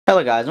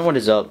Hello guys, and what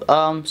is up?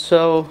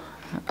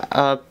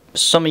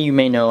 Some of you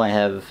may know I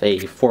have a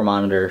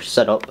 4-monitor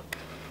setup,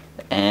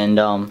 and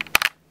I'm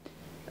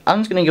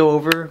just gonna go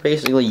over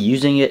basically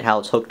using it, how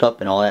it's hooked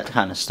up, and all that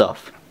kind of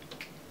stuff.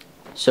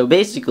 So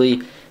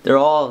basically,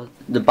 the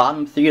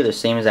bottom 3 are the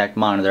same exact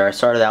monitor. I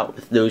started out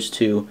with those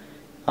 2,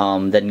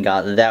 then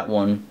got that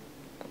one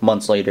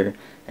months later,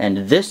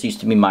 and this used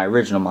to be my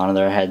original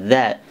monitor. I had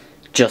that,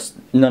 just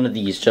none of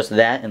these, just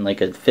that, and like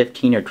a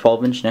 15 or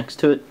 12 inch next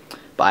to it.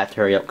 But I have to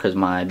hurry up because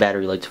my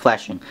battery likes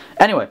flashing.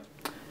 Anyway,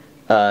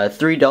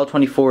 3 Dell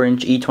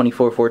 24-inch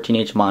E24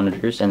 14-inch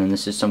monitors, and then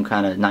this is some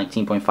kind of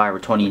 19.5 or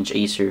 20-inch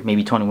Acer,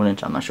 maybe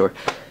 21-inch, I'm not sure.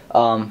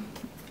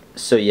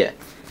 So yeah,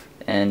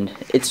 and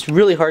it's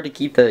really hard to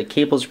keep the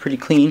cables pretty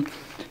clean.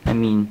 I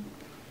mean,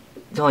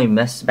 the only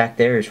mess back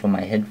there is from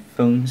my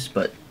headphones,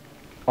 but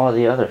all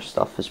the other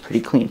stuff is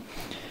pretty clean.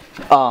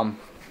 If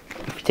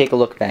you take a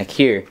look back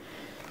here,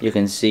 you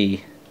can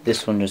see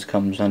this one just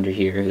comes under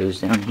here, it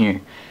goes down here.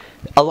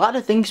 A lot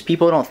of things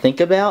people don't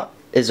think about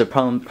is the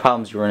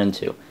problems you run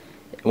into.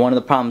 One of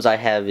the problems I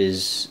have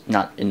is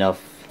not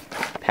enough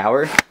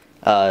power.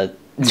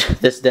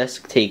 This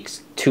desk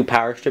takes 2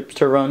 power strips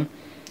to run,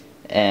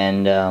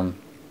 and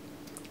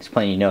it's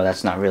plain you know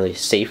that's not really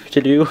safe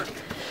to do.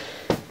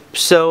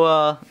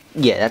 So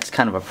yeah, that's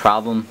kind of a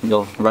problem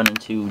you'll run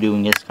into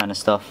doing this kind of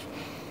stuff.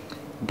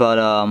 But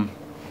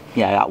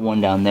yeah, I got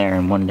one down there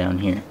and one down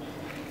here.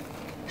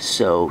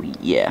 So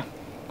yeah.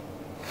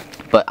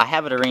 But I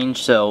have it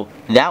arranged so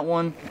that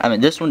one,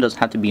 this one doesn't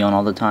have to be on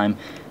all the time.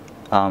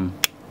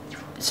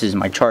 This is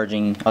my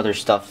charging, other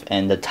stuff,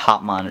 and the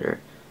top monitor.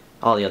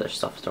 All the other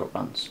stuff still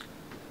runs.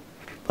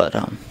 But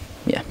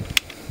yeah.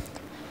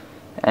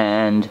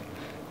 And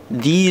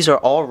these are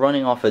all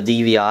running off a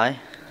DVI.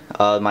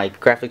 My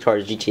graphic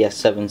card GTX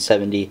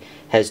 770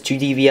 has 2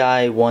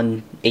 DVI,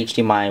 1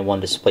 HDMI, and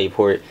 1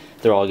 DisplayPort.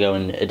 They're all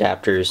going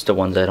adapters, the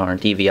ones that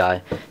aren't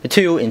DVI. The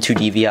 2 and 2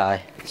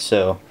 DVI.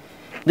 So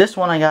this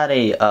one I got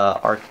a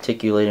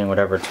articulating,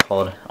 whatever it's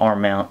called,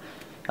 arm mount.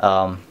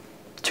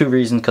 2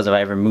 reasons, because if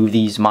I ever move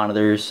these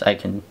monitors, I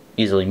can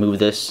easily move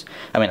this.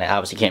 I mean, I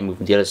obviously can't move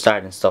them the other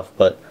side and stuff,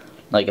 but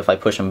like if I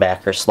push them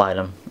back or slide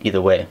them,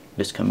 either way,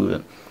 just can move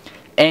it.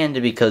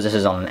 And because this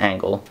is on an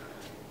angle,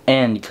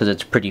 and because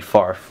it's pretty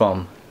far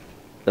from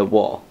the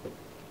wall,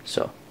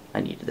 so I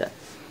needed that.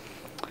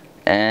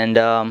 And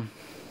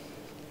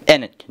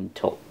it can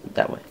tilt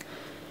that way.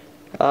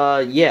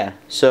 Yeah,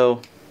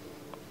 so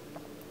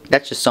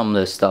that's just some of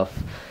this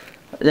stuff.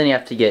 Then you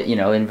have to get,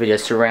 NVIDIA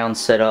Surround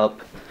set up.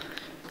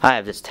 I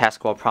have this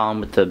taskbar problem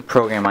with the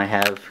program I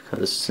have,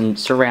 because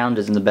Surround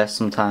isn't the best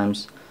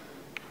sometimes.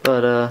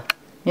 But,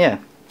 yeah.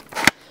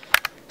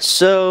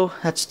 So,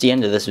 that's the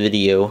end of this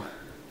video.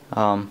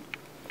 The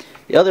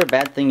other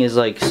bad thing is,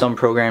 like, some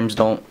programs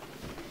don't...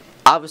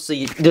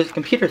 Obviously, the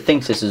computer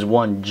thinks this is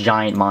one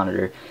giant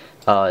monitor.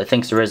 It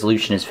thinks the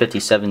resolution is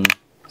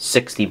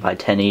 5760 by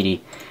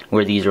 1080,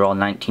 where these are all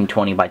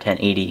 1920 by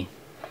 1080.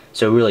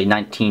 So really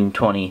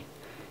 1920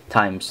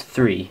 times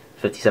 3,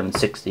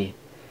 5760,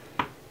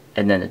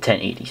 and then the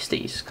 1080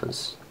 stays,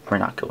 because we're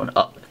not going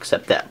up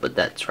except that, but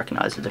that's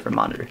recognized as a different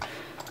monitor.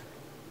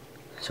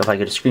 So if I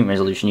go to screen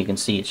resolution, you can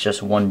see it's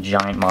just one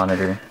giant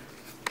monitor,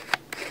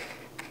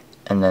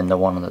 and then the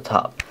one on the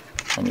top.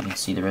 And you can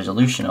see the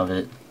resolution of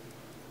it.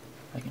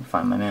 I can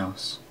find my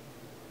mouse.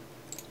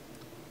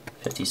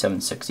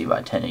 5760 by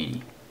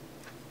 1080.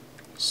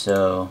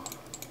 So,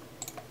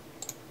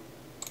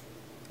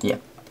 yeah.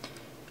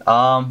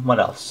 What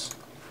else?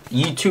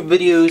 YouTube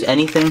videos,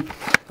 anything.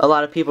 A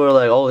lot of people are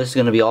like, oh, this is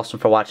going to be awesome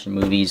for watching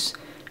movies.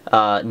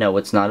 No,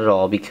 it's not at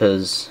all,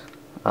 because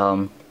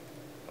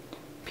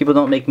people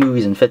don't make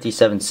movies in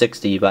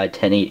 5760 by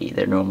 1080.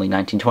 They're normally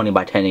 1920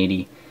 by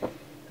 1080.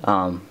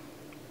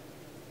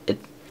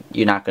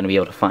 You're not going to be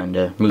able to find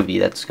a movie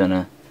that's going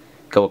to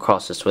go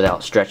across this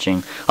without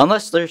stretching.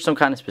 Unless there's some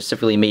kind of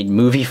specifically made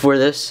movie for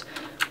this.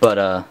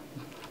 But,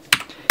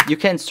 you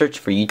can search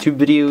for YouTube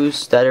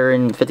videos that are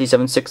in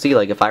 5760.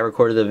 Like if I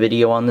recorded a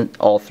video on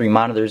all 3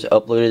 monitors,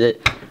 uploaded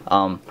it,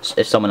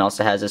 if someone else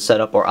has it set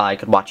up, or I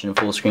could watch it in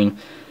full screen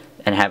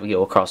and have it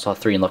go across all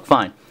 3 and look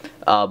fine.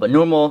 But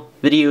normal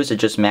videos, it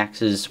just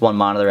maxes one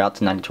monitor out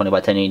to 1920 by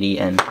 1080,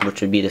 and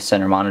which would be the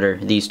center monitor.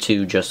 These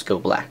 2 just go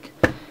black.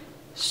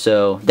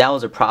 So that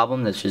was a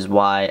problem, which is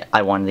why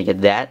I wanted to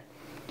get that.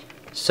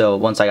 So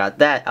once I got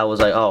that, I was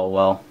like, oh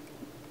well,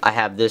 I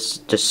have this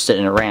just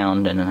sitting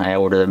around, and I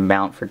ordered a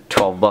mount for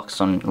 12 bucks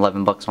on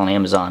 11 bucks on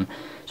Amazon,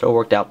 so it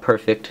worked out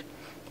perfect.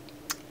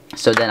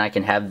 So then I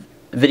can have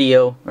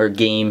video or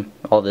game,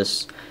 all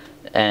this,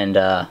 and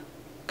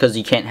because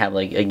you can't have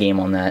like a game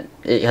on that,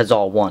 it has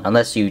all one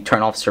unless you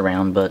turn off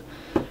Surround, but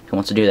who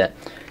wants to do that?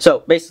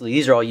 So basically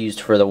these are all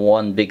used for the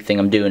one big thing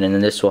I'm doing, and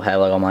then this will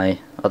have like all my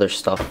other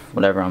stuff,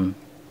 whatever I'm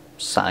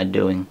side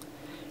doing.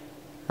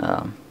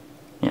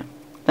 Yeah,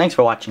 thanks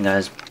for watching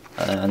guys,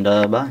 and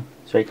bye.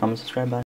 Rate, comment, subscribe, bye.